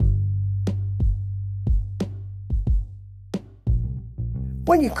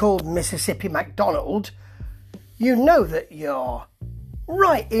When you're called Mississippi MacDonald, you know that you're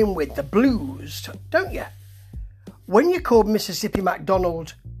right in with the blues, don't you? When you're called Mississippi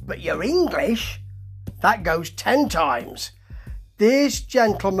MacDonald, but you're English, that goes 10 times. This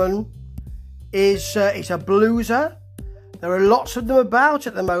gentleman is a blueser. There are lots of them about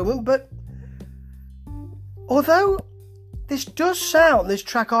at the moment, but although this does sound, this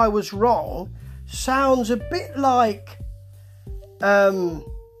track I Was Wrong, sounds a bit like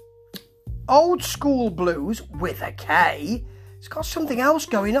old school blues with a K. It's got something else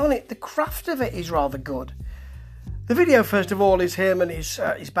going on. The craft of it is rather good. The video, first of all, is him and his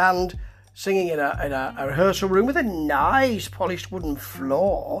band singing in a rehearsal room with a nice polished wooden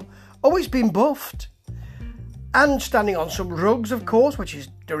floor. Oh, it's been buffed. And standing on some rugs, of course, which is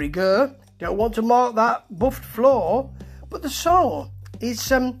de rigueur. Don't want to mark that buffed floor. But the song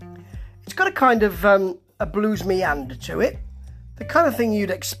is, it's got a kind of a blues meander to it. The kind of thing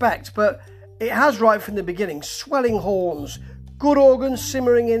you'd expect, but it has right from the beginning. Swelling horns, good organ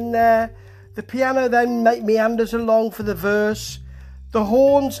simmering in there. The piano then meanders along for the verse. The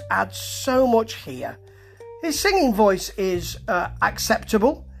horns add so much here. His singing voice is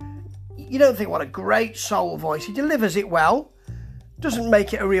acceptable. You don't think, what a great soul voice. He delivers it well. Doesn't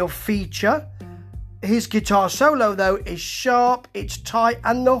make it a real feature. His guitar solo, though, is sharp, it's tight,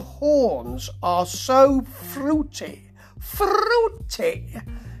 and the horns are so fruity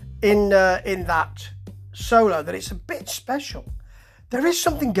in that solo that it's a bit special. There is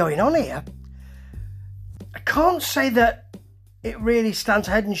something going on here. I can't say that it really stands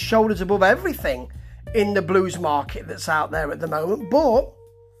head and shoulders above everything in the blues market that's out there at the moment, but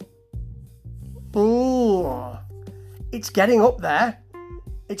it's getting up there.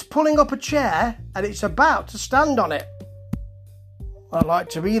 It's pulling up a chair and it's about to stand on it. I'd like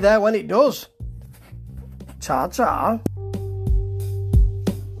to be there when it does. Ta-ta.